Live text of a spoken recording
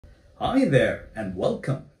Hi there and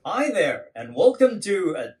welcome. Hi there and welcome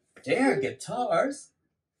to Dare Guitars.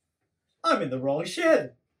 I'm in the wrong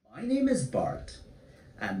shed. My name is Bart,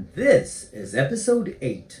 and this is episode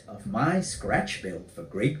 8 of my scratch build for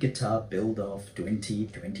Great Guitar Build Off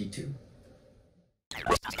 2022.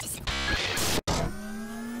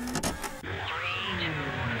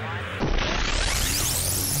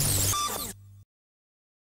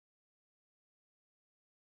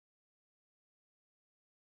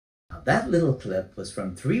 That little clip was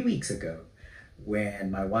from 3 weeks ago when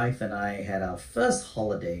my wife and I had our first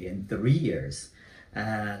holiday in 3 years.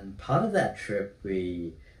 And part of that trip,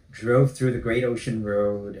 we drove through the Great Ocean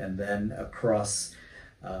Road and then across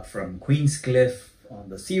from Queenscliff on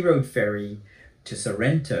the Sea Road Ferry to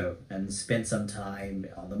Sorrento and spent some time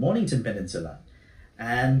on the Mornington Peninsula.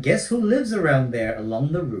 And guess who lives around there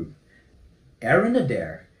along the route? Aaron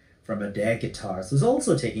Adair from Adair Guitars, who's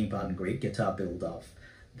also taking part in Great Guitar Build Off.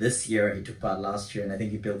 This year, he took part last year, and I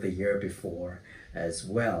think he built the year before as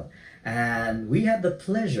well. And we had the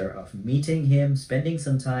pleasure of meeting him, spending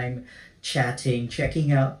some time chatting, checking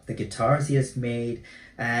out the guitars he has made,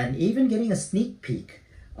 and even getting a sneak peek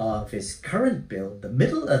of his current build, the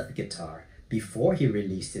Middle Earth guitar, before he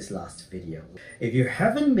released his last video. If you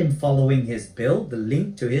haven't been following his build, the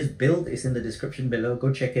link to his build is in the description below.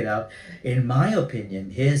 Go check it out. In my opinion,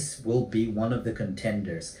 his will be one of the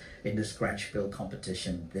contenders in the scratch build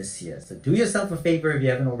competition this year. So do yourself a favor if you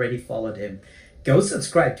haven't already followed him. Go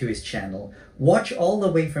subscribe to his channel. Watch all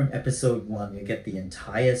the way from episode 1. You get the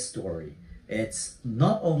entire story. It's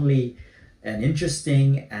not only an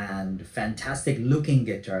interesting and fantastic looking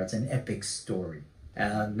guitar, it's an epic story.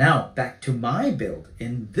 Now, back to my build.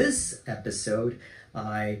 In this episode,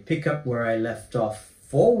 I pick up where I left off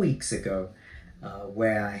 4 weeks ago,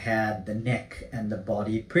 where I had the neck and the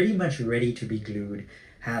body pretty much ready to be glued,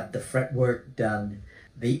 had the fretwork done.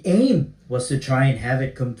 The aim was to try and have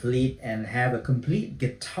it complete and have a complete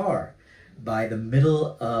guitar by the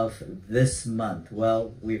middle of this month.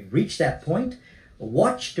 Well, we've reached that point.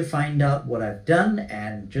 Watch to find out what I've done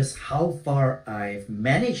and just how far I've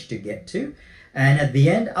managed to get to. And at the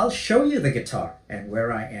end, I'll show you the guitar and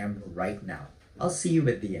where I am right now. I'll see you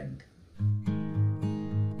at the end.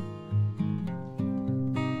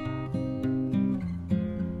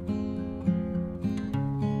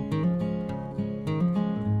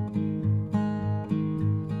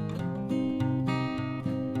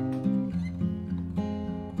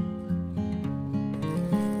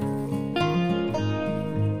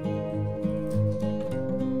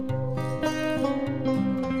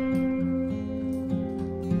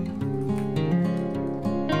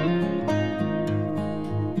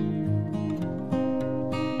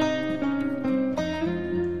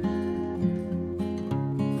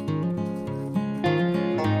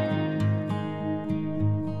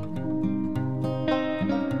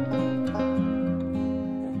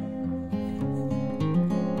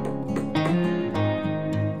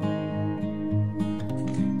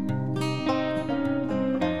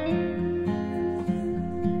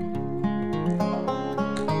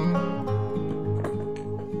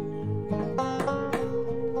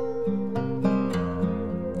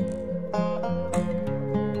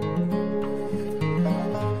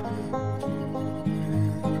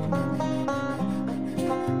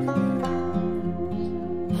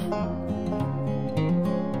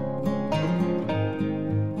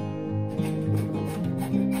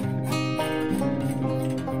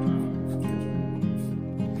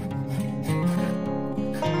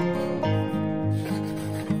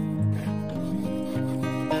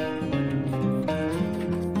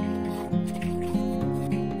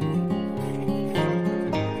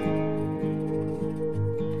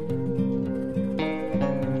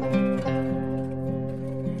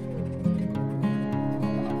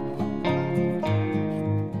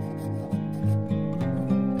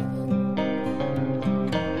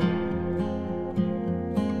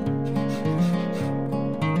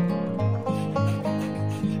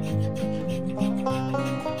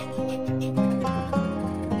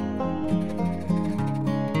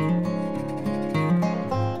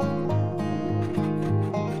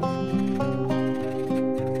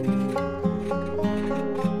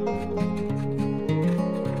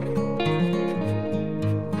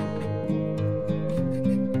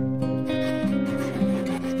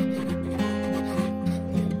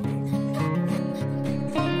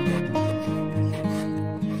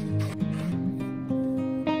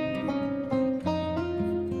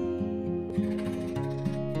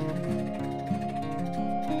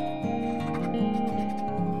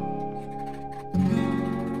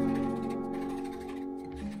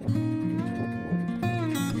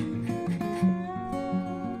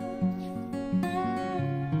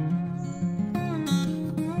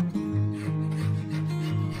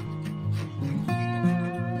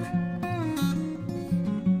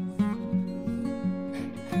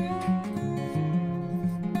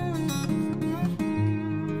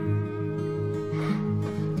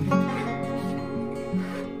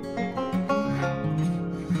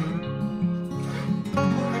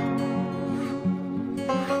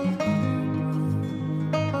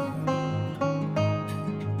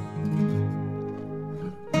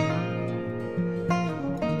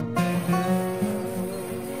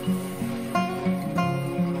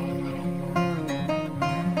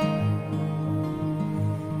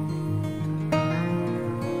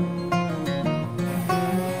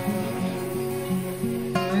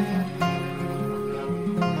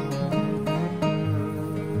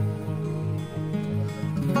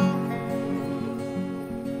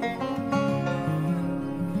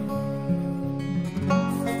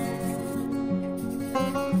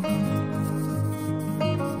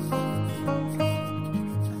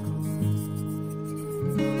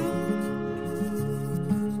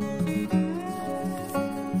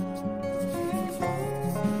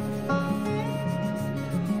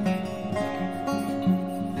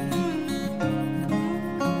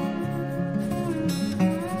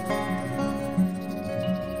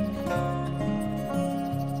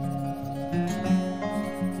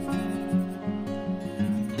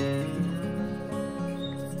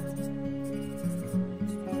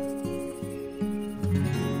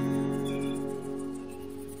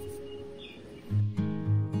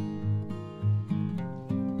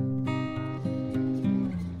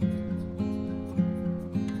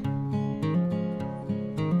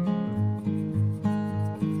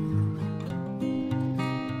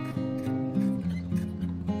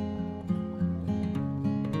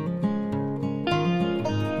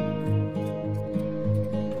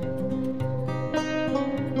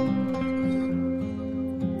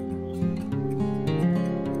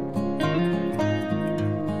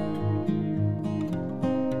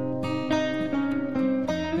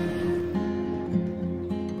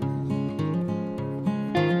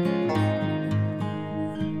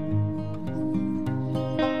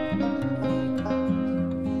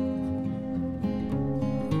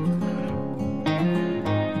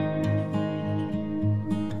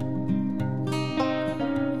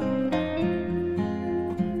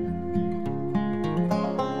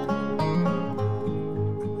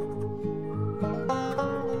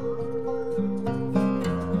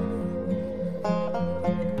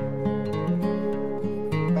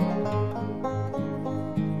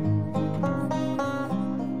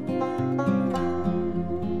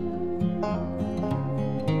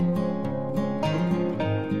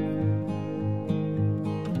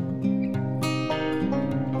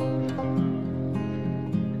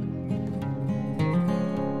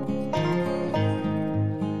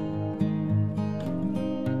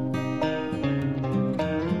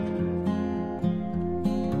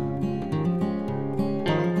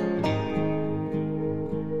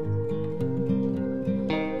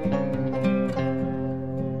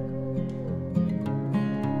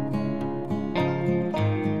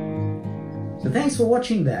 for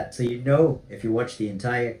watching that. So you know, if you watch the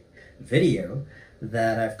entire video,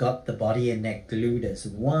 that I've got the body and neck glued as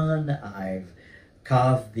one. I've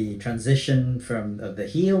carved the transition from the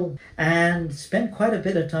heel and spent quite a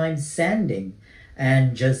bit of time sanding.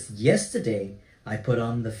 And just yesterday, I put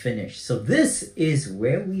on the finish. So this is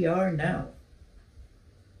where we are now.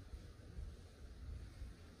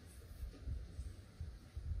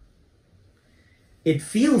 It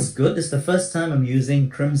feels good. It's the first time I'm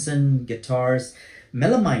using Crimson Guitar's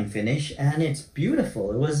melamine finish, and it's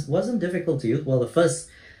beautiful. It wasn't difficult to use. Well, the first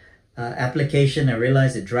application, I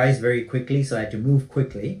realized it dries very quickly, so I had to move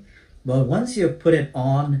quickly. But once you put it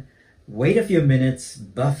on, wait a few minutes,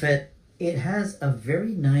 buff it, it has a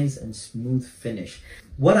very nice and smooth finish.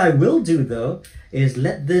 What I will do though is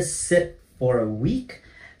let this sit for a week,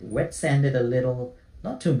 wet sand it a little,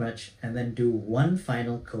 not too much, and then do one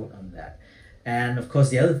final coat on that. And of course,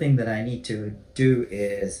 the other thing that I need to do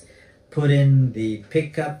is put in the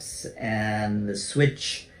pickups and the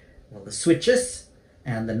switches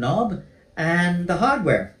and the knob and the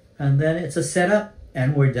hardware. And then it's a setup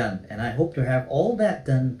and we're done. And I hope to have all that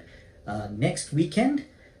done next weekend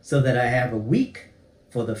so that I have a week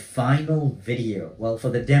for the final video. Well, for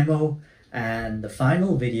the demo and the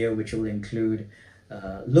final video, which will include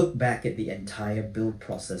look back at the entire build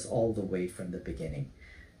process all the way from the beginning.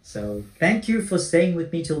 So thank you for staying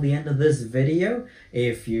with me till the end of this video.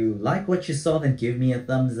 If you like what you saw, then give me a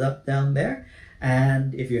thumbs up down there.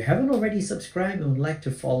 And if you haven't already subscribed and would like to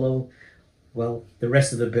follow, well, the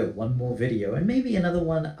rest of the build, one more video and maybe another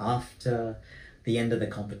one after the end of the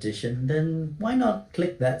competition, then why not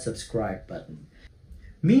click that subscribe button?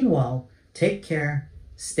 Meanwhile, take care,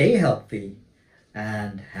 stay healthy,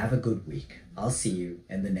 and have a good week. I'll see you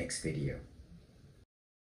in the next video.